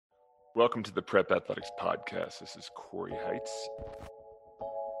Welcome to the Prep Athletics Podcast. This is Corey Heights.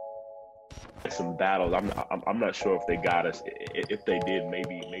 Some battles. I'm not sure if they got us. If they did,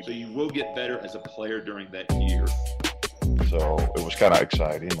 maybe. So you will get better as a player during that year. So it was kind of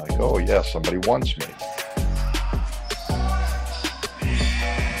exciting. Like, oh yeah, somebody wants me.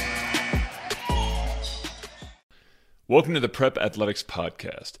 Welcome to the Prep Athletics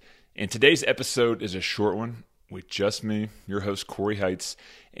Podcast. And today's episode is a short one with just me, your host, Corey Heights.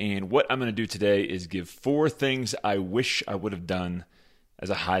 And what I'm going to do today is give 4 things I wish I would have done as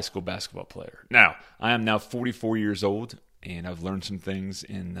a high school basketball player. Now, I am now 44 years old, and I've learned some things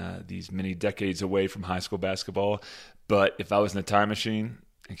in these many decades away from high school basketball. But if I was in a time machine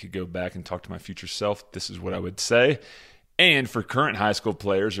and could go back and talk to my future self, this is what I would say. And for current high school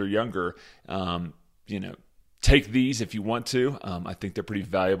players or younger, take these if you want to. I think they're pretty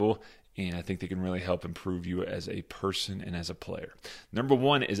valuable, and I think they can really help improve you as a person and as a player. Number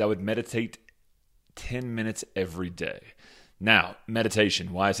 1 is I would meditate 10 minutes every day. Now,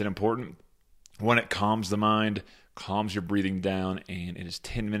 meditation, why is it important? One, it calms the mind, calms your breathing down, and it is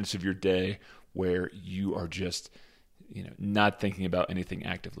 10 minutes of your day where you are just, not thinking about anything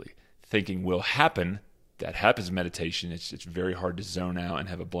actively. Thinking will happen. That happens in meditation. It's very hard to zone out and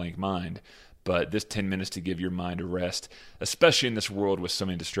have a blank mind. But this 10 minutes to give your mind a rest, especially in this world with so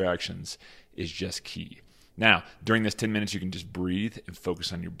many distractions, is just key. Now, during this 10 minutes, you can just breathe and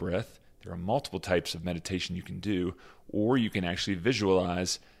focus on your breath. There are multiple types of meditation you can do, or you can actually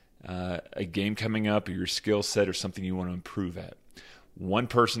visualize a game coming up or your skill set or something you want to improve at. One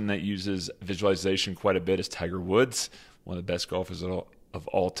person that uses visualization quite a bit is Tiger Woods, one of the best golfers of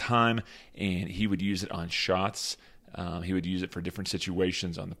all time, and he would use it on shots. He would use it for different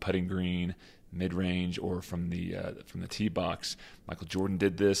situations on the putting green, mid-range, or from the tee box. Michael Jordan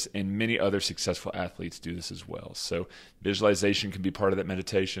did this, and many other successful athletes do this as well. So visualization can be part of that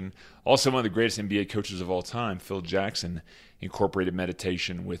meditation. Also, one of the greatest NBA coaches of all time, Phil Jackson, incorporated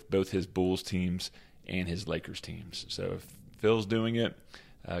meditation with both his Bulls teams and his Lakers teams. So if Phil's doing it,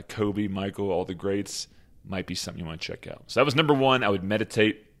 Kobe, Michael, all the greats, might be something you want to check out. So that was number 1. I would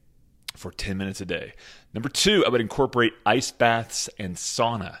meditate for 10 minutes a day. Number 2, I would incorporate ice baths and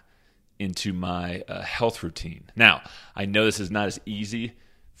sauna into my health routine. Now, I know this is not as easy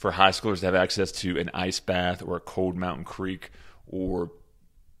for high schoolers to have access to an ice bath or a cold mountain creek or,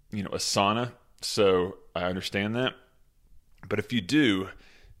 a sauna. So I understand that. But if you do,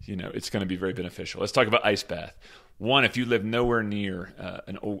 it's going to be very beneficial. Let's talk about ice bath. One, if you live nowhere near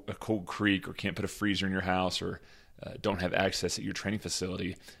a cold creek or can't put a freezer in your house or don't have access at your training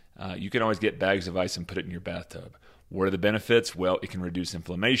facility, you can always get bags of ice and put it in your bathtub. What are the benefits? Well, it can reduce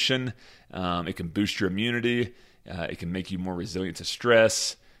inflammation. It can boost your immunity. It can make you more resilient to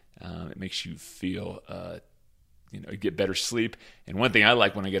stress. It makes you feel, get better sleep. And one thing I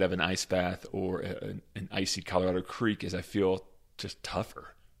like when I get out of an ice bath or an icy Colorado Creek is I feel just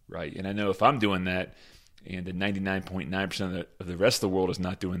tougher, right? And I know if I'm doing that and the 99.9% of the rest of the world is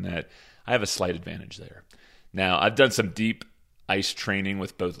not doing that, I have a slight advantage there. Now, I've done some deep ice training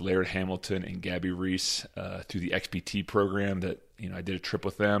with both Laird Hamilton and Gabby Reese through the XPT program that, I did a trip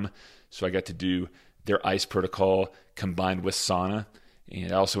with them. So I got to do their ice protocol combined with sauna.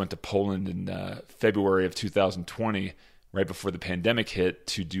 And I also went to Poland in February of 2020, right before the pandemic hit,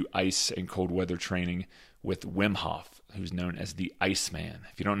 to do ice and cold weather training with Wim Hof, who's known as the Iceman.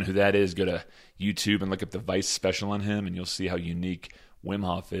 If you don't know who that is, go to YouTube and look up the Vice special on him, and you'll see how unique Wim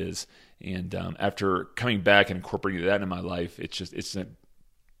Hof is. And after coming back and incorporating that in my life, it's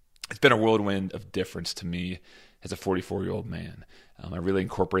been a whirlwind of difference to me as a 44-year-old man. I really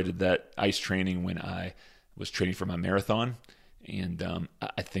incorporated that ice training when I was training for my marathon, and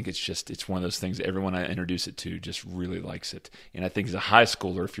I think it's one of those things that everyone I introduce it to just really likes it. And I think as a high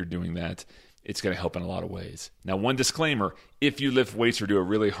schooler, if you're doing that, it's going to help in a lot of ways. Now, one disclaimer: if you lift weights or do a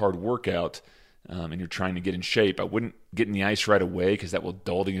really hard workout, and you're trying to get in shape, I wouldn't get in the ice right away because that will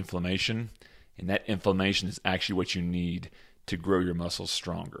dull the inflammation. And that inflammation is actually what you need to grow your muscles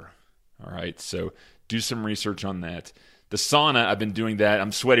stronger. All right, so do some research on that. The sauna, I've been doing that.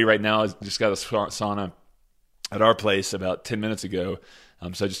 I'm sweaty right now. I just got a sauna at our place about 10 minutes ago.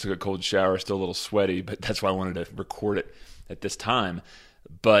 So I just took a cold shower, still a little sweaty, but that's why I wanted to record it at this time.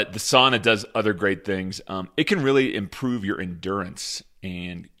 But the sauna does other great things. It can really improve your endurance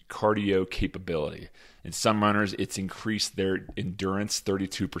and cardio capability. In some runners, it's increased their endurance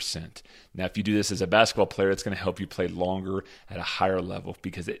 32%. Now, if you do this as a basketball player, it's going to help you play longer at a higher level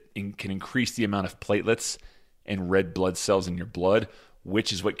because it can increase the amount of platelets and red blood cells in your blood,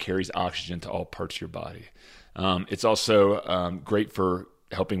 which is what carries oxygen to all parts of your body. It's also great for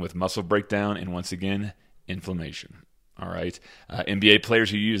helping with muscle breakdown and, once again, inflammation. All right. NBA players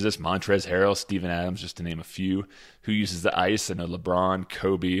who use this, Montrezl Harrell, Steven Adams, just to name a few, who uses the ice. I know LeBron,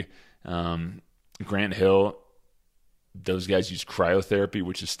 Kobe, Grant Hill. Those guys use cryotherapy,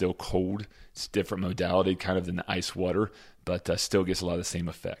 which is still cold. It's a different modality kind of than the ice water, but still gets a lot of the same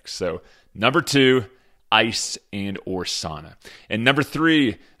effects. So number 2, ice and or sauna. And number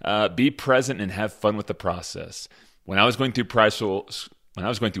 3, be present and have fun with the process. When I was going through high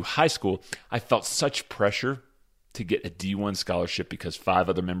school, I felt such pressure to get a D1 scholarship because 5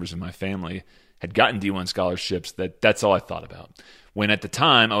 other members of my family had gotten D1 scholarships. That's all I thought about. When at the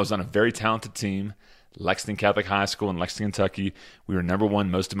time I was on a very talented team, Lexington Catholic High School in Lexington, Kentucky. We were number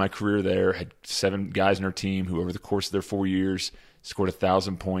 1 most of my career there. Had 7 guys in our team who, over the course of their 4 years, scored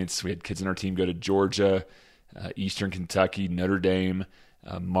 1,000 points. We had kids in our team go to Georgia, Eastern Kentucky, Notre Dame,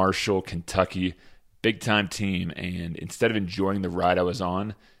 Marshall, Kentucky. Big-time team. And instead of enjoying the ride I was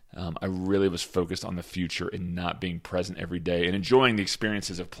on, I really was focused on the future and not being present every day and enjoying the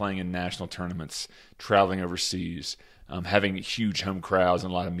experiences of playing in national tournaments, traveling overseas, having huge home crowds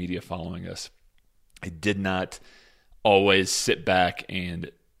and a lot of media following us. I did not always sit back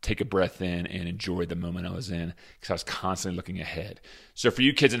and take a breath in and enjoy the moment I was in because I was constantly looking ahead. So for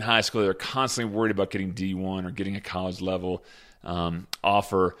you kids in high school that are constantly worried about getting D1 or getting a college level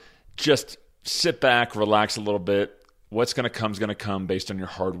offer, just sit back, relax a little bit. What's going to come is going to come based on your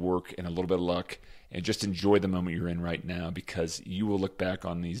hard work and a little bit of luck, and just enjoy the moment you're in right now because you will look back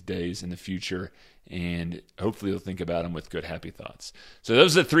on these days in the future and hopefully you'll think about them with good, happy thoughts. So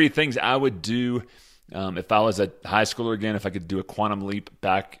those are the 3 things I would do if I was a high schooler again. If I could do a quantum leap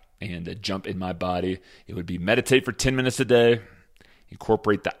back and a jump in my body, it would be meditate for 10 minutes a day,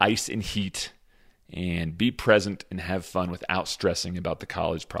 incorporate the ice and heat, and be present and have fun without stressing about the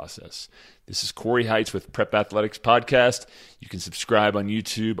college process. This is Corey Heights with Prep Athletics Podcast. You can subscribe on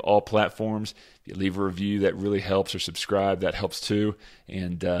YouTube, all platforms. If you leave a review, that really helps, or subscribe, that helps too.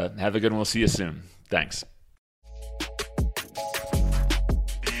 And have a good one. We'll see you soon. Thanks.